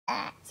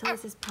So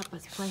this is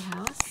Peppa's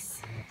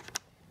playhouse.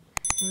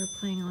 We were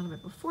playing a little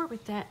bit before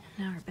with that.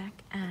 Now we're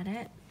back at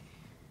it.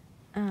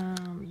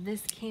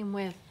 This came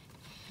with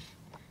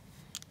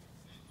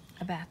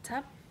a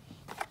bathtub,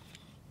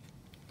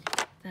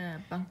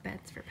 the bunk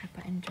beds for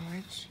Peppa and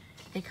George.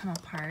 They come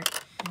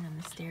apart, and then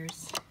the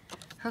stairs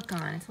hook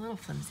on. It's a little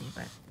flimsy,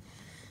 but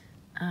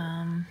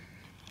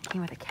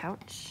came with a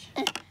couch,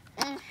 a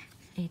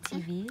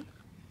TV.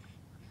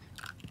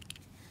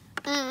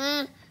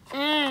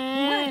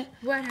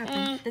 What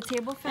happened? The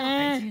table fell.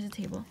 Right, so here's a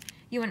table.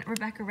 You want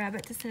Rebecca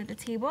Rabbit to sit at the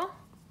table?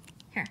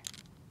 Here.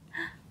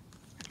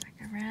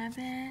 Rebecca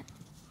Rabbit.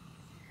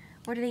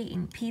 What are they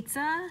eating?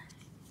 Pizza?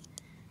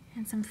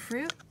 And some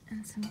fruit?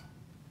 And some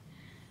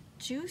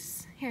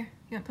juice? Here,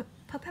 you want to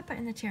put Peppa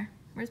in the chair.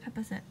 Where's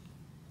Peppa sit?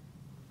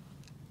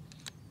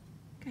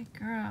 Good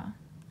girl.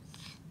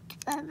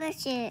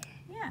 Peppa's chair.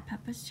 Yeah,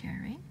 Peppa's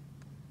chair, right?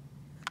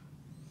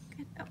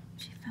 Good. Oh,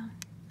 she fell.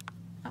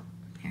 Oh,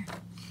 here.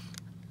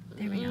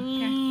 There we go.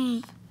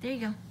 Here. There you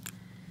go.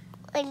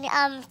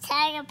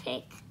 Daddy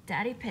Pig.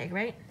 Daddy Pig,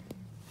 right?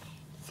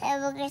 So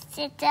we're gonna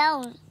sit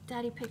down.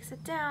 Daddy Pig,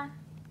 sit down.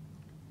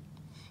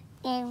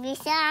 And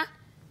Lisa.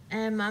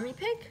 And Mommy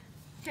Pig?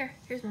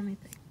 Here's Mommy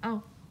Pig.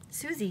 Oh,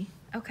 Susie.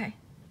 Okay.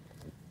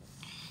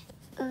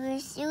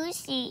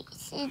 Susie.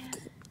 Sit.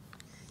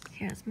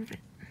 Here, let's move it.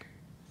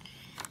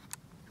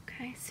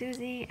 Okay,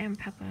 Susie and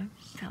Peppa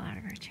fell out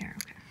of her chair.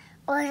 Okay.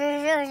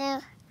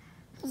 Oh,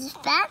 there's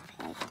Fat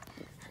Pig.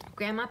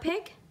 Grandma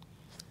Pig?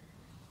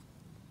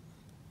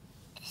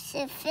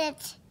 She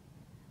fits.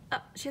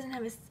 Oh, she doesn't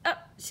have a... Oh,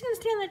 she's gonna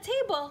stay on the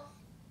table.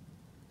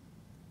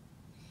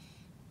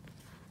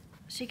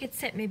 She could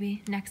sit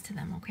maybe next to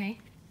them, okay?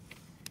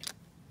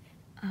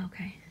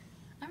 Okay.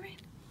 All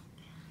right.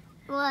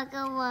 Walk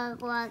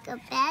a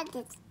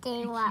bed.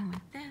 Stay walk. Came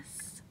with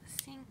this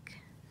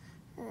sink.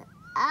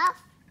 Up.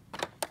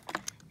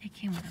 It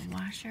came with a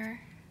washer.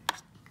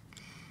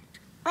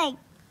 Wait.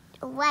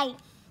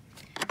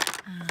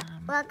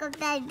 Walk a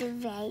bed to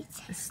bed.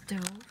 The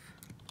stove.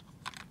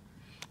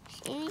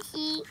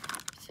 Susie.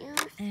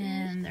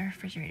 And the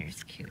refrigerator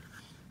is cute.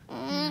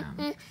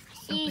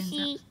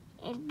 Susie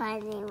and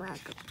Bunny walk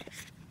a bed.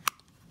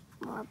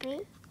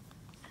 Moppy.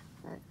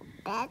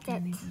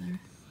 And these are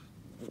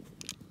the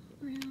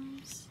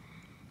rooms.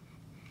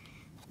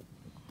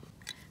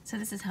 So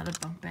this is how the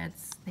bunk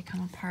beds, they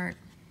come apart.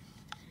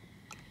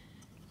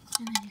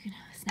 And then you can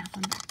snap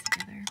them back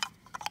together.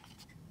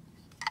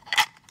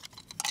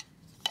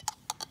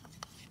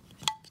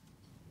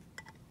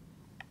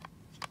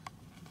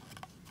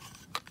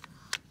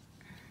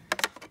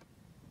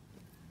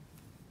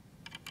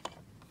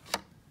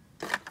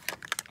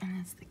 And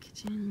that's the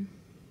kitchen.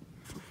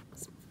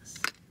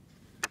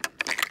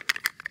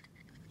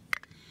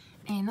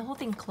 And the whole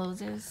thing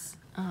closes,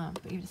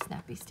 but you have to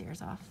snap these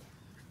stairs off.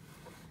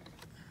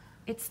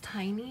 It's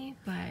tiny,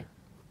 but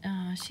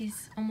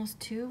she's almost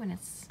 2, and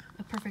it's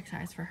a perfect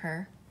size for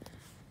her.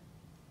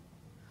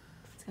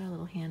 It's got a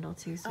little handle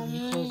too, so when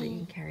you close it, you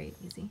can carry it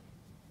easy.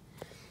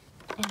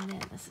 And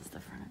then this is the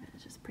front of it.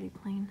 It's just pretty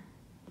plain.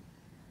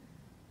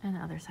 And the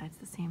other side's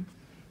the same.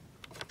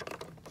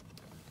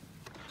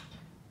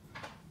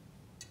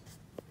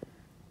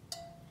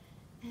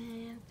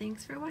 And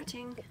thanks for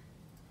watching.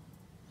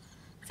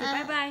 Say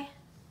bye-bye.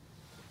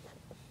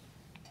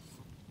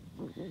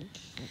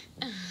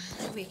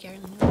 Wait,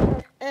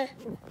 Carolyn.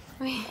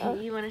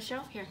 Wait, you want to show?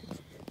 Here.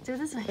 Do it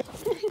this way.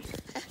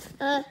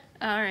 All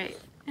right.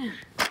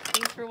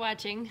 Thanks for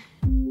watching.